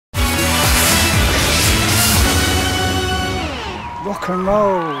rock and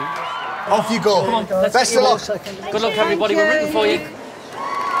roll. Off you go. Come on, let's Best of luck. Good luck, everybody. We're rooting for you.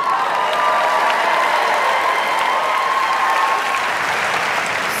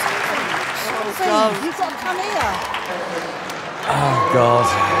 You've got to come here. Oh, God.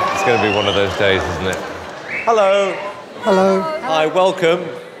 It's going to be one of those days, isn't it? Hello. Hello. Hi, welcome.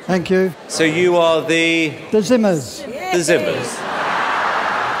 Thank you. So you are the... The Zimmers. The Zimmers.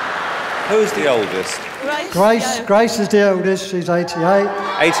 Who's the oldest? Grace is the oldest. She's 88.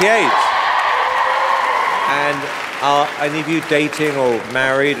 88. And are any of you dating or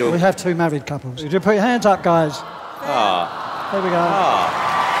married? Or... We have 2 married couples. Would you put your hands up, guys? Ah. There we go. Ah.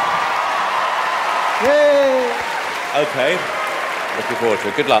 Yay! OK. Looking forward to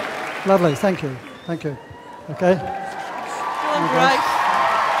it. Good luck. Lovely. Thank you. Thank you. OK. Grace.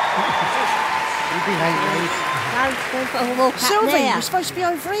 You behave, Sylvie, you're supposed to be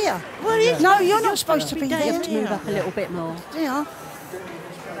over here. No, you're not supposed to be there. You have to move up a little bit more. Yeah.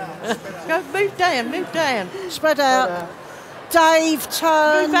 Go, move down. Spread out. Dave,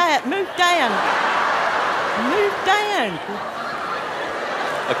 turn. Move down. Move down.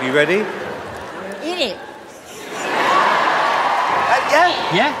 OK, you ready? Hit it. Yeah?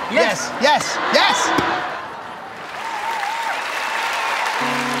 Yeah? Yes. Yes. Yes.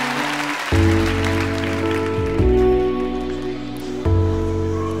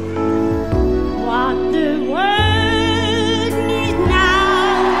 What the world needs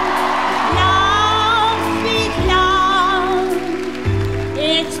now, love, sweet love.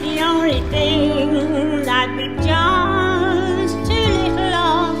 It's the only thing that we just too little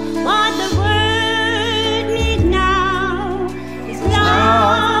of. What the world needs now is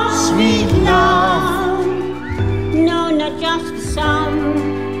love, sweet love. No, not just for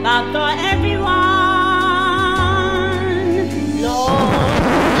some, but for everyone. Lord.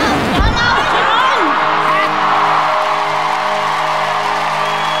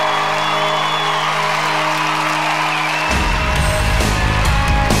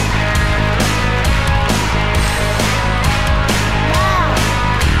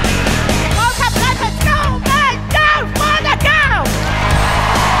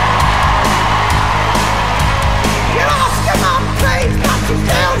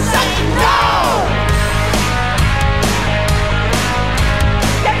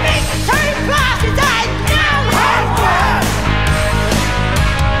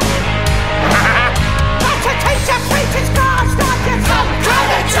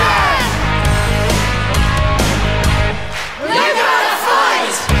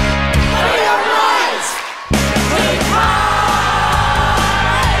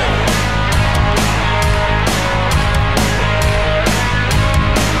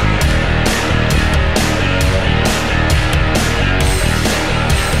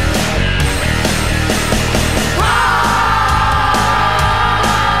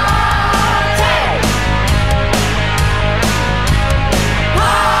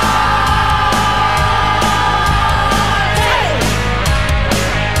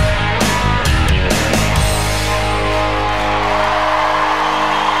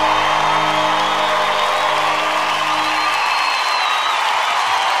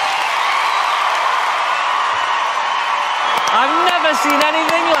 Seen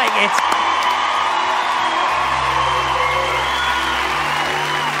anything like it.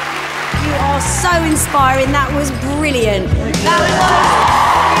 You are so inspiring. That was brilliant. That was brilliant.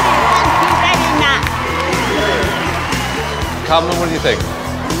 Thank you very much. Carmen, what do you think?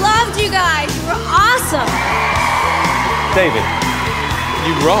 Loved you guys. You were awesome. David?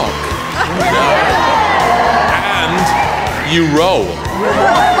 You rock. And you roll.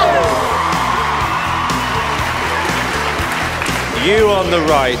 You on the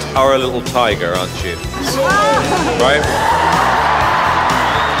right are a little tiger, aren't you? Right?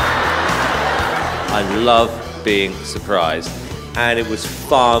 I love being surprised. And it was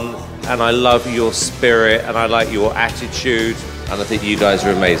fun, and I love your spirit, and I like your attitude, and I think you guys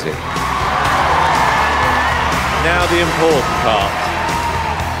are amazing. Now the important part.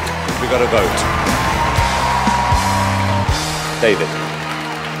 We've got to vote. David.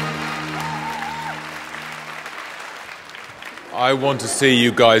 I want to see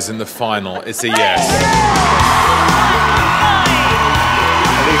you guys in the final. It's a yes.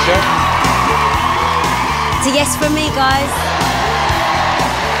 Alesha? It's a yes from me, guys.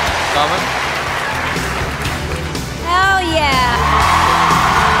 Carmen? Hell yeah.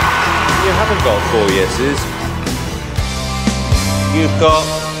 You haven't got 4 yeses. You've got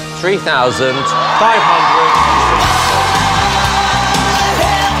 3,500.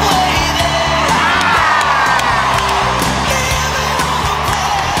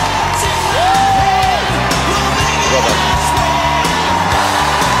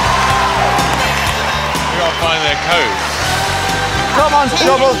 their codes. Come on,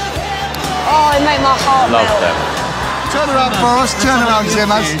 Trouble. Oh, it made my heart Love melt. them. Turn around for us. Turn around,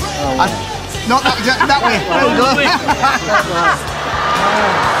 Zimmers. Not that way. There we go.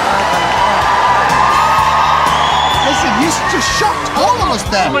 Listen, you just shocked all of us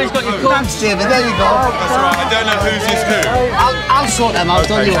there. Somebody's got your call. Thanks, David. There you go. That's right. I don't know who's is who. I'll sort them out,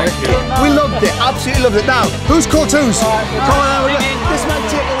 don't you? Thank you. We loved it. Absolutely loved it. Now, who's caught whose? Come on, this man,